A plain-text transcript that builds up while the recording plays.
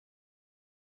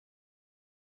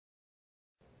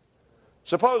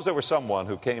Suppose there was someone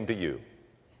who came to you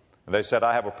and they said,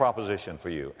 I have a proposition for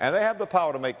you. And they have the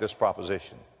power to make this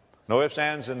proposition. No ifs,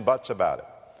 ands, and buts about it.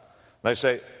 They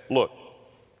say, look,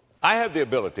 I have the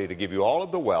ability to give you all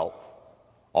of the wealth,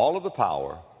 all of the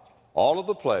power, all of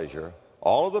the pleasure,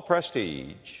 all of the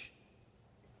prestige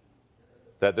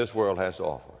that this world has to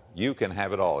offer. You can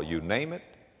have it all. You name it,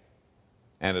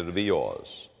 and it'll be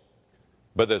yours.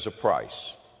 But there's a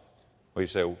price. We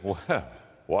say, well,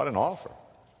 what an offer.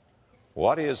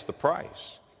 What is the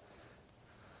price?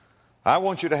 I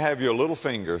want you to have your little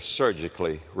finger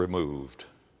surgically removed.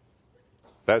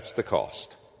 That's the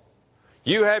cost.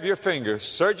 You have your finger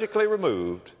surgically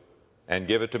removed and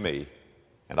give it to me,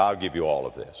 and I'll give you all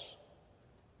of this.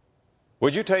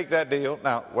 Would you take that deal?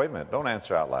 Now, wait a minute. Don't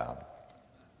answer out loud.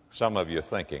 Some of you are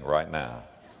thinking right now.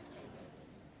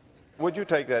 Would you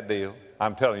take that deal?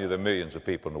 I'm telling you, there are millions of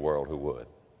people in the world who would.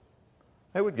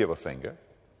 They would give a finger.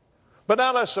 But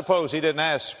now let's suppose he didn't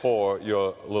ask for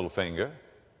your little finger.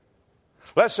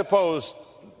 Let's suppose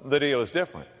the deal is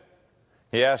different.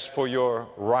 He asked for your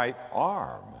right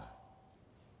arm.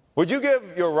 Would you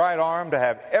give your right arm to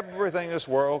have everything this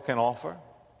world can offer?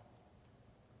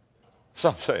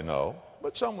 Some say no,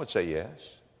 but some would say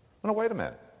yes. No, wait a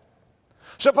minute.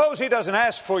 Suppose he doesn't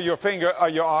ask for your finger or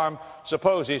your arm.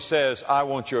 Suppose he says, I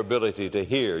want your ability to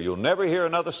hear. You'll never hear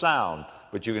another sound,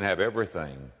 but you can have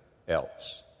everything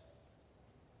else.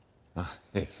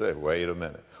 He said, wait a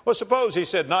minute. Well, suppose he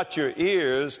said, not your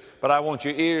ears, but I want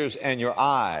your ears and your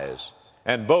eyes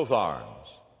and both arms.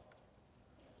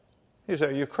 He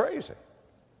said, you're crazy.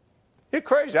 You're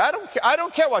crazy. I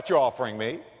don't care what you're offering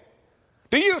me.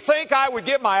 Do you think I would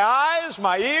give my eyes,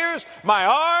 my ears, my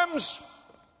arms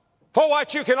for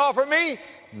what you can offer me?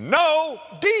 No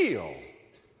deal.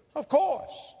 Of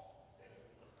course.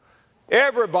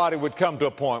 Everybody would come to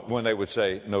a point when they would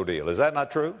say no deal. Is that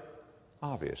not true?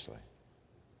 Obviously.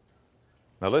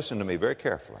 Now listen to me very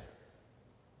carefully.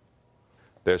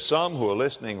 There's some who are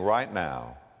listening right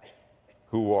now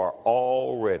who are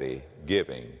already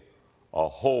giving a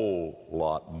whole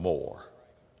lot more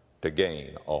to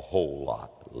gain a whole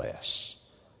lot less.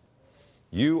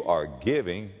 You are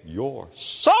giving your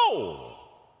soul,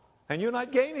 and you're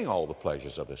not gaining all the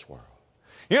pleasures of this world.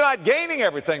 You're not gaining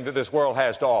everything that this world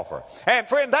has to offer. And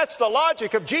friend, that's the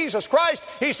logic of Jesus Christ.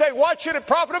 He said, what should it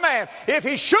profit a man if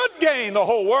he should gain the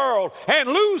whole world and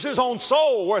lose his own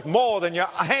soul, worth more than your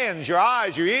hands, your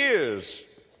eyes, your ears,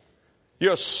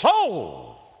 your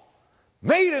soul,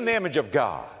 made in the image of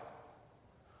God?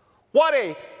 What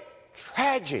a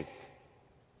tragic,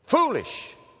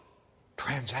 foolish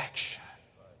transaction.